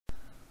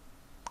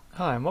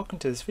Hi and welcome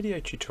to this video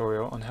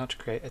tutorial on how to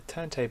create a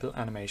turntable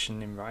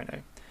animation in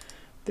Rhino.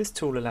 This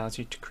tool allows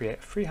you to create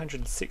a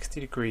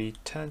 360-degree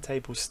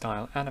turntable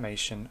style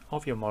animation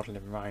of your model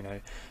in Rhino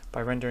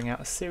by rendering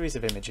out a series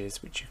of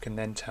images which you can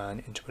then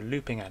turn into a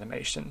looping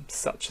animation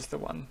such as the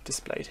one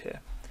displayed here.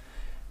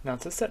 Now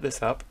to set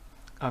this up,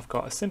 I've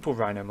got a simple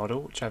Rhino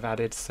model which I've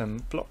added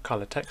some block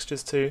color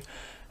textures to,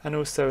 and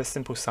also a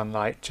simple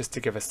sunlight just to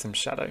give us some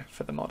shadow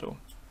for the model.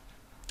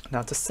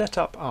 Now to set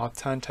up our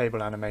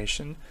turntable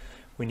animation,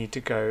 we need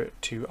to go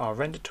to our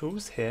render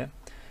tools here,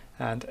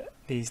 and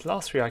these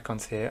last three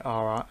icons here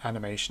are our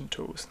animation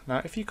tools.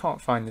 Now if you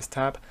can't find this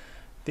tab,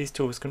 these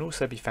tools can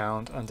also be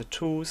found under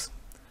Tools,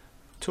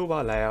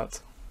 Toolbar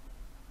Layout,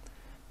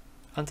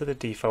 under the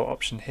default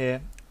option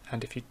here,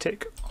 and if you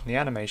tick on the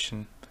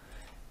animation,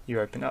 you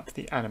open up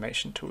the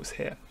animation tools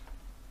here.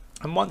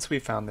 And once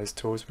we've found those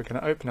tools, we're going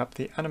to open up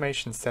the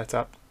animation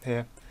setup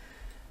here,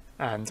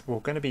 and we're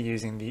going to be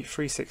using the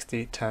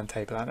 360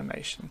 turntable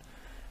animation.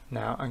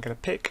 Now I'm going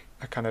to pick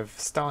a kind of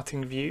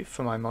starting view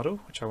for my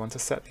model, which I want to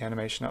set the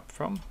animation up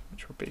from,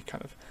 which will be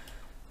kind of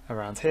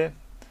around here,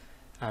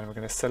 and we're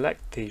going to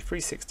select the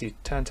 360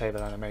 turntable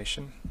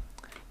animation.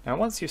 Now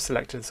once you've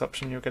selected this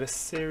option, you'll get a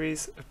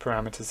series of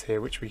parameters here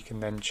which we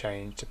can then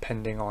change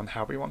depending on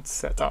how we want to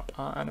set up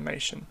our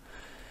animation.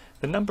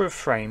 The number of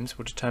frames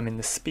will determine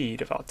the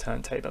speed of our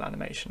turntable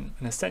animation,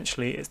 and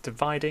essentially it's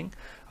dividing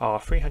our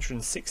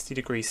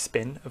 360-degree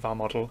spin of our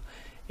model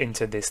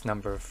into this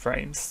number of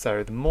frames.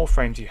 So the more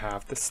frames you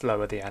have, the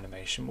slower the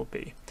animation will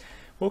be.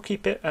 We'll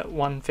keep it at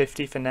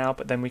 150 for now,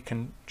 but then we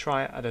can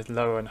try it at a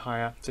lower and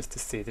higher just to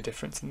see the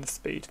difference in the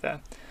speed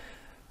there.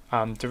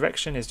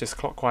 Direction is just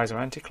clockwise or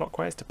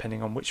anti-clockwise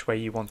depending on which way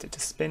you want it to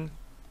spin.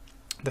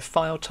 The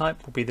file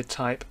type will be the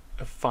type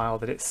of file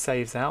that it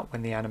saves out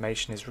when the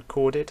animation is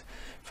recorded.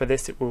 For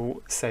this it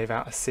will save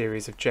out a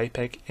series of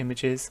JPEG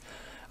images.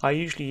 I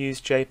usually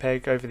use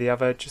JPEG over the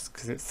other just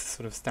because it's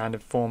sort of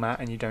standard format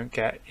and you don't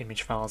get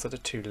image files that are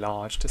too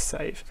large to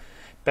save.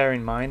 Bear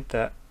in mind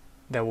that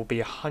there will be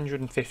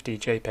 150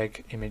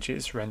 JPEG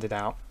images rendered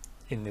out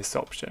in this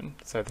option.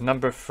 So the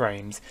number of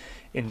frames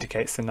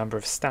indicates the number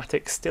of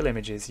static still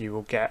images you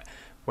will get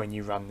when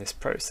you run this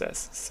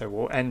process. So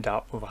we'll end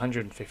up with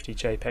 150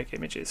 JPEG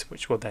images,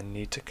 which we'll then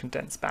need to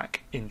condense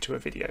back into a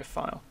video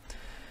file.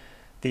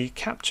 The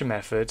capture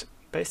method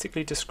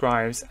basically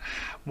describes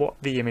what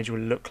the image will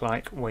look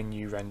like when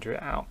you render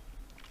it out.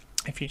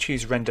 If you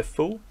choose render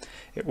full,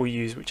 it will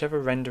use whichever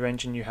render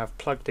engine you have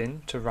plugged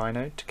in to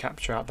Rhino to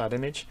capture out that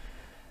image,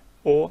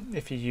 or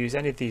if you use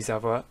any of these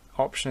other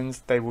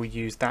options, they will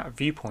use that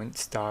viewport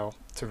style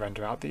to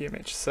render out the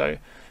image. So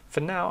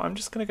for now I'm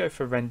just going to go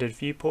for rendered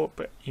viewport,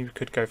 but you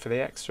could go for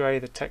the X-ray,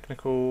 the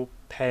technical,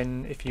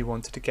 pen if you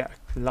wanted to get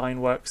a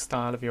line work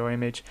style of your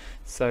image.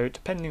 So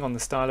depending on the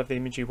style of the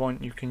image you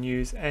want, you can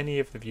use any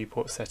of the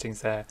viewport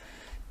settings there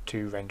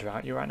to render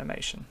out your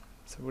animation.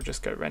 So we'll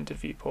just go rendered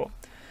viewport,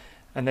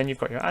 and then you've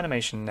got your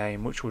animation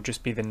name, which will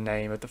just be the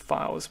name of the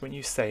files when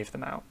you save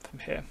them out from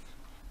here.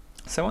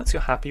 So once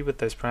you're happy with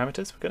those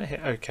parameters, we're going to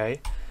hit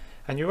OK,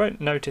 and you won't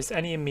notice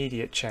any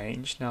immediate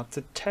change. Now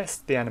to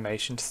test the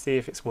animation to see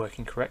if it's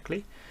working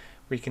correctly,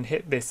 we can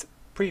hit this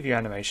preview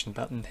animation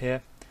button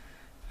here,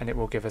 and it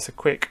will give us a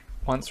quick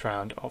once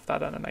round of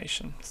that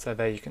animation. So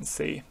there you can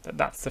see that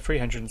that's the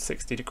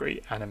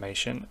 360-degree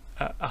animation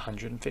at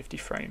 150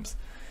 frames.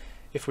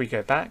 If we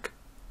go back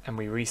and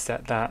we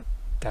reset that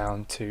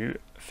down to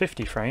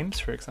 50 frames,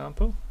 for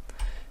example,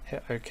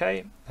 hit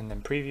OK and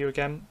then preview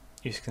again,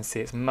 you can see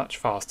it's much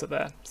faster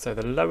there. So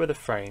the lower the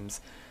frames,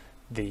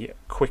 the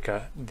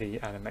quicker the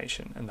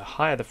animation, and the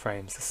higher the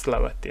frames, the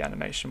slower the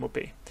animation will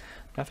be.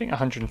 I think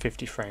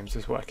 150 frames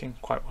is working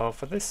quite well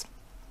for this,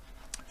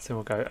 so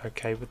we'll go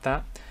OK with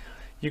that.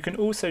 You can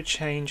also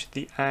change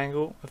the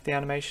angle of the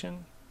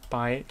animation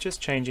by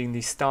just changing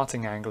the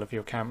starting angle of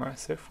your camera.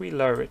 So if we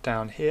lower it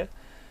down here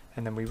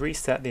and then we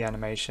reset the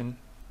animation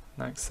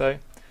like so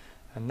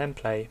and then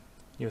play,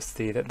 you'll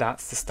see that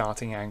that's the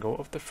starting angle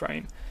of the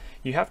frame.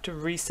 You have to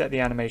reset the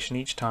animation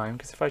each time,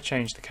 because if I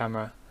change the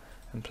camera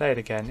and play it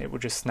again, it will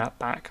just snap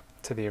back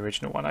to the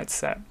original one I'd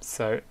set.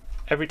 So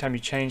every time you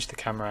change the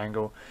camera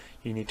angle,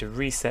 you need to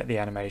reset the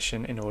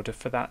animation in order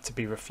for that to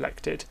be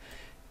reflected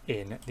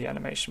in the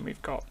animation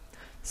we've got.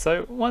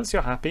 So once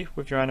you're happy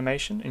with your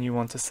animation and you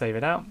want to save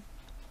it out,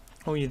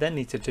 all you then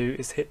need to do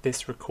is hit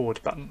this record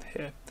button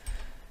here.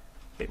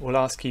 It will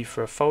ask you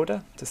for a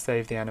folder to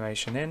save the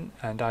animation in,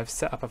 and I've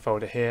set up a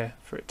folder here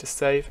for it to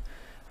save.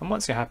 And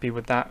once you're happy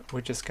with that,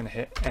 we're just going to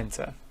hit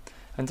enter.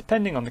 And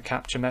depending on the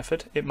capture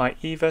method, it might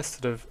either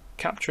sort of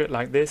capture it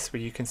like this,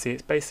 where you can see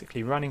it's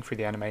basically running through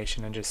the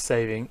animation and just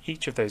saving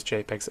each of those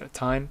JPEGs at a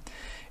time.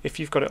 If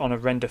you've got it on a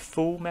render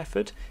full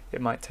method, it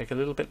might take a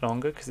little bit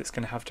longer because it's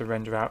going to have to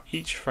render out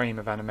each frame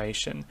of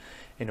animation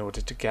in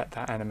order to get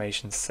that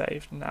animation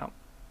saved.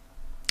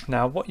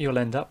 Now what you'll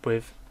end up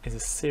with is a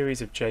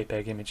series of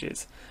JPEG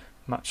images,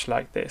 much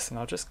like this, and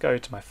I'll just go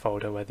to my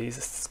folder where these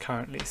are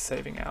currently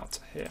saving out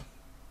here.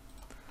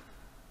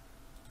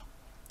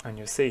 And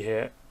you'll see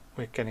here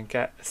we're going to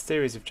get a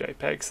series of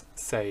JPEGs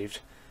saved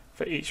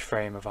for each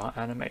frame of our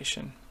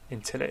animation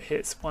until it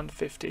hits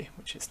 150,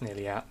 which it's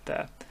nearly at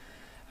there.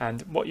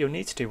 And what you'll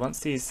need to do once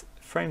these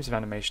frames of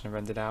animation are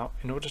rendered out,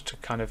 in order to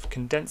kind of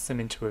condense them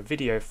into a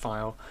video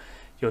file,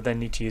 you'll then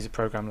need to use a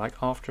program like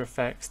After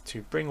Effects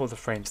to bring all the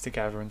frames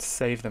together and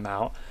save them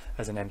out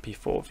as an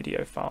MP4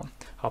 video file.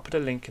 I'll put a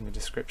link in the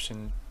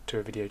description to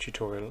a video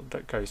tutorial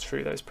that goes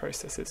through those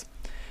processes.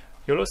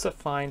 You'll also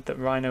find that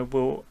Rhino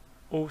will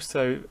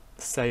also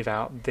save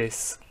out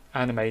this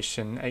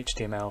animation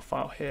HTML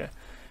file here,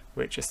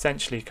 which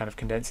essentially kind of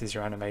condenses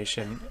your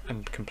animation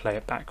and can play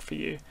it back for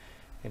you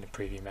in a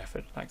preview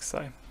method like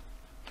so.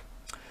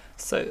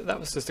 So that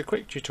was just a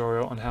quick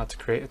tutorial on how to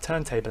create a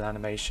turntable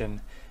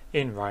animation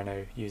in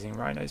Rhino using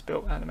Rhino's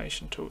built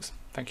animation tools.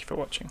 Thank you for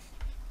watching.